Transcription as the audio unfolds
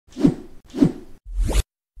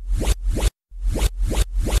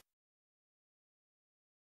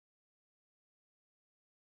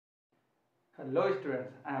Hello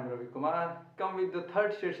students, I am Ravi Kumar. Come with the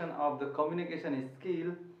third session of the communication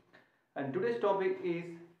skill, and today's topic is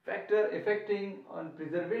factor affecting on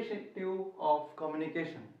preservation of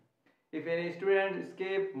communication. If any student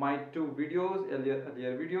escape my two videos,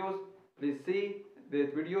 earlier videos, please see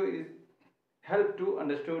this video is help to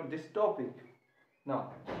understand this topic.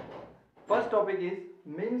 Now, first topic is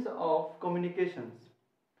means of communications.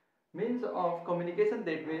 Means of communication,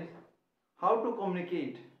 that means how to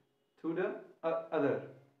communicate to the other.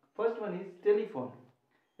 First one is telephone.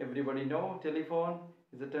 Everybody know telephone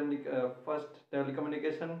is the first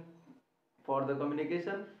telecommunication. For the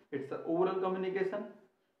communication, it's the oral communication.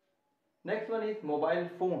 Next one is mobile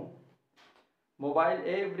phone. Mobile,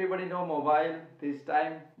 everybody know mobile. This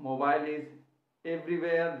time mobile is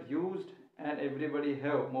everywhere used and everybody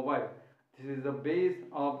have mobile. This is the base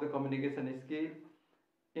of the communication skill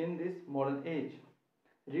in this modern age.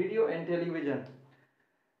 Radio and television.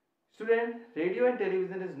 Student, radio and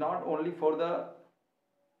television is not only for the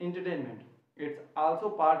entertainment. It's also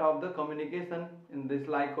part of the communication in this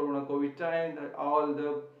like Corona COVID time. All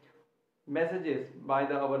the messages by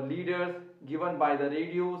our leaders given by the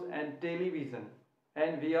radios and television,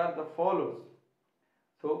 and we are the followers.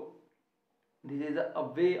 So this is a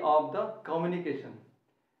way of the communication.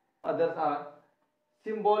 Others are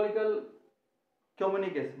symbolical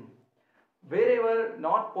communication. Wherever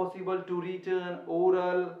not possible to return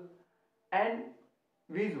oral and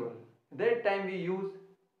visual, that time we use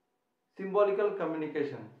symbolical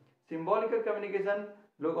communication. Symbolical communication,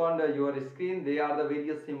 look on your screen, they are the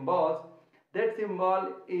various symbols. That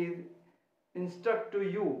symbol is instruct to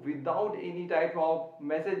you without any type of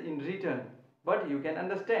message in return, but you can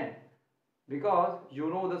understand because you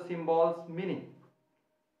know the symbol's meaning.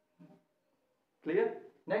 Clear?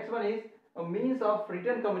 Next one is a means of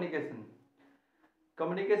written communication.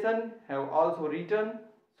 Communication have also written,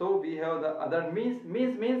 so we have the other means.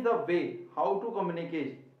 Means the way how to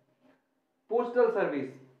communicate. Postal service.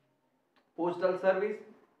 Postal service,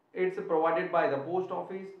 it's provided by the post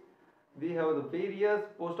office. We have the various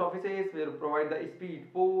post offices will provide the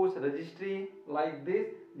speed post, registry like this.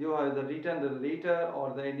 You have the written the letter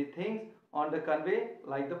or the anything on the convey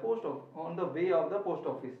like the post office, on the way of the post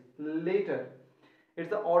office. Later, it's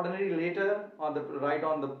the ordinary letter on the write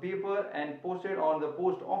on the paper and posted on the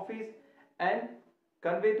post office and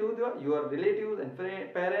convey to your relatives and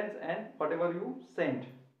parents and whatever you sent.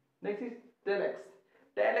 Next is telex.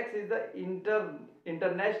 Telex is the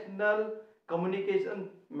international communication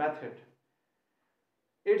method.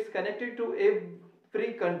 It's connected to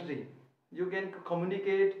every country. You can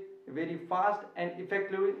communicate very fast and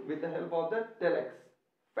effectively with the help of the telex.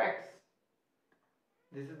 Fax.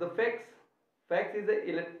 This is the fax. Fax is the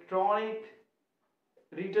electronic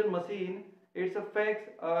written machine. It's a fax,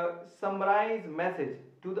 summarize message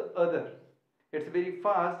to the other. It's very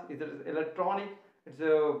fast. It is electronic. It's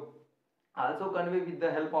also convey with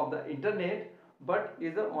the help of the internet, but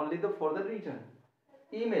is only for the return.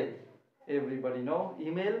 Email. Everybody know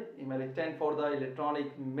email. Email is stand for the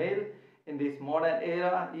electronic mail. In this modern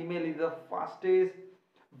era, email is the fastest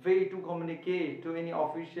way to communicate to any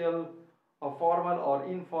official or formal or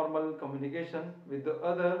informal communication with the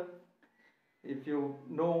other. If you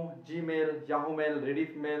know Gmail, Yahoo Mail,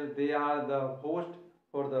 Rediff Mail, they are the host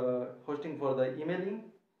for the hosting for the emailing.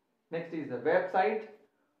 Next is the website.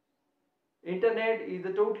 Internet is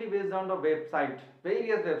totally based on the website,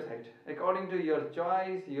 various websites. According to your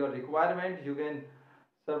choice, your requirement, you can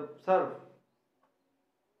serve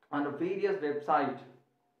on a various website.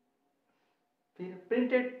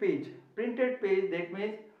 Printed page. Printed page, that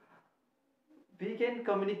means we can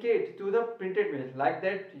communicate to the printed page like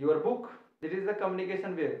that your book. This is the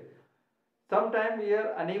communication way. Sometimes we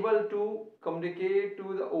are unable to communicate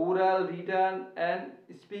to the oral, written and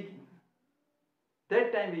speaking.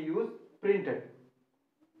 That time we use printed.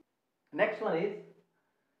 Next one is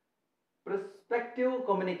perspective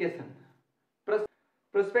communication.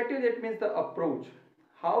 Perspective, that means the approach.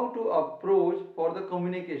 How to approach for the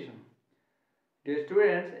communication. Dear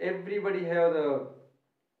students, everybody have the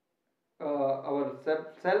our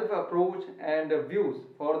self approach and views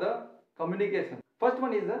for the communication. First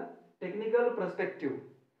one is the technical perspective.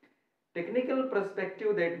 Technical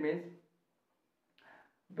perspective, that means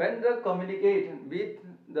when the communicate with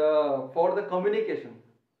for the communication,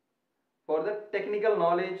 for the technical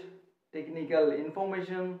knowledge, technical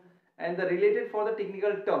information and the related for the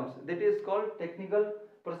technical terms, that is called technical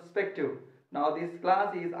perspective. Now this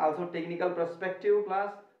class is also technical perspective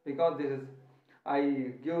class because this is I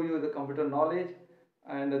give you the computer knowledge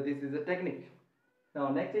and this is a technique. Now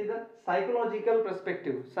next is the psychological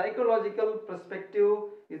perspective. Psychological perspective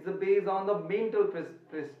is based on the mental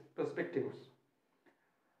perspectives.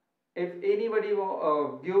 if anybody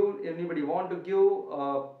anybody want to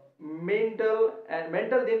give mental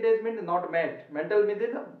intelligence means not math. Mental means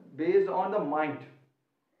based on the mind.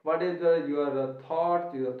 What is your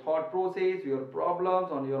thoughts, your thought process, your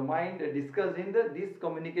problems on your mind discussed in this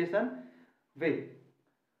communication way.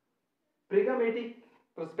 Pragmatic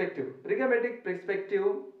perspective. Pragmatic perspective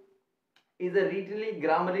is a readily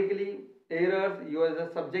grammatically errors, use a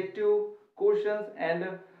subjective questions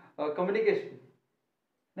and communication.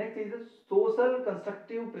 Next is a social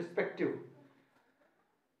constructive perspective.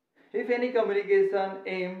 If any communication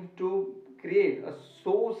aim to create a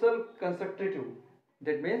social constructive,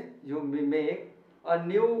 that means you may make a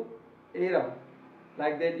new era,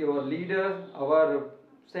 like that your leaders, our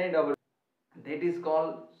send our, that is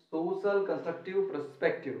called social constructive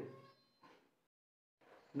perspective.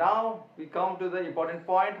 Now we come to the important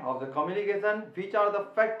point of the communication, which are the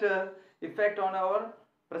factor effect on our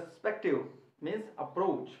perspective, means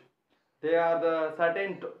approach. They are the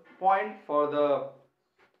certain point for the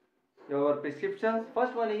your prescriptions.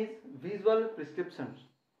 First one is visual prescriptions.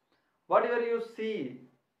 Whatever you see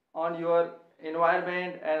on your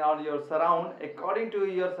environment and on your surround, according to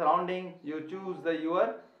your surrounding, you choose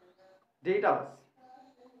your data.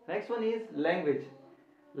 Next one is language.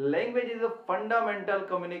 Language is a fundamental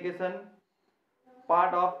communication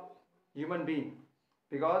part of human being,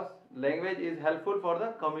 because language is helpful for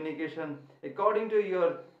the communication. According to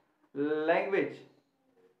your language,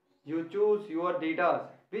 you choose your data,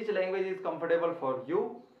 which language is comfortable for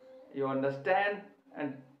you, you understand,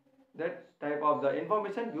 and that type of the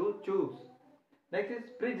information you choose. Next is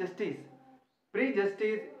prejudice.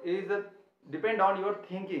 Prejudice is depend on your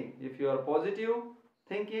thinking. If you are positive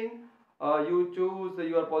thinking, you choose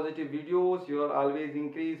your positive videos, you are always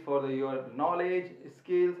increase for your knowledge,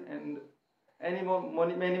 skills, and many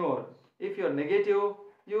more. If you are negative,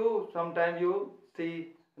 you sometimes you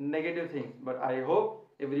see negative things, but I hope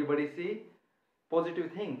everybody see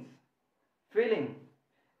positive things. Feeling.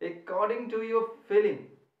 According to your feeling,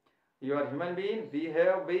 you are human being, we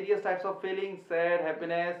have various types of feelings: sad,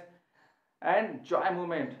 happiness, and joy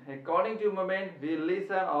moment. According to moment, we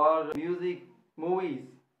listen our music, movies.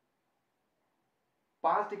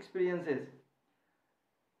 Past experiences.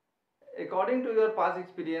 According to your past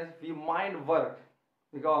experience, we mind work,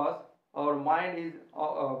 because our mind is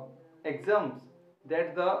exams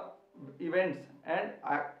that the events, and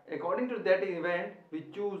according to that event we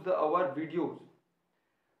choose our videos.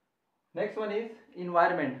 Next one is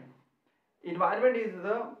environment. Environment is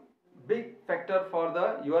the big factor for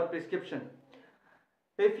your prescription.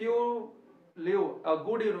 If you live a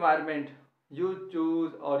good environment, you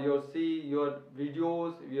choose or you see your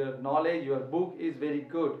videos, your knowledge, your book is very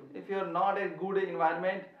good. If you are not a good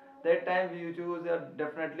environment, that time you choose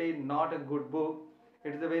definitely not a good book.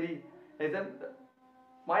 It is a very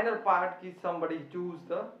minor part ki somebody choose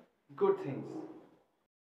the good things.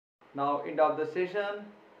 Now end of the session,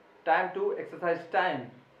 time to exercise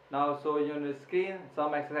time. Now show you on the screen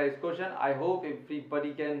some exercise question. I hope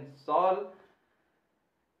everybody can solve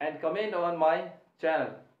and comment on my channel.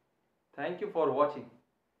 Thank you for watching.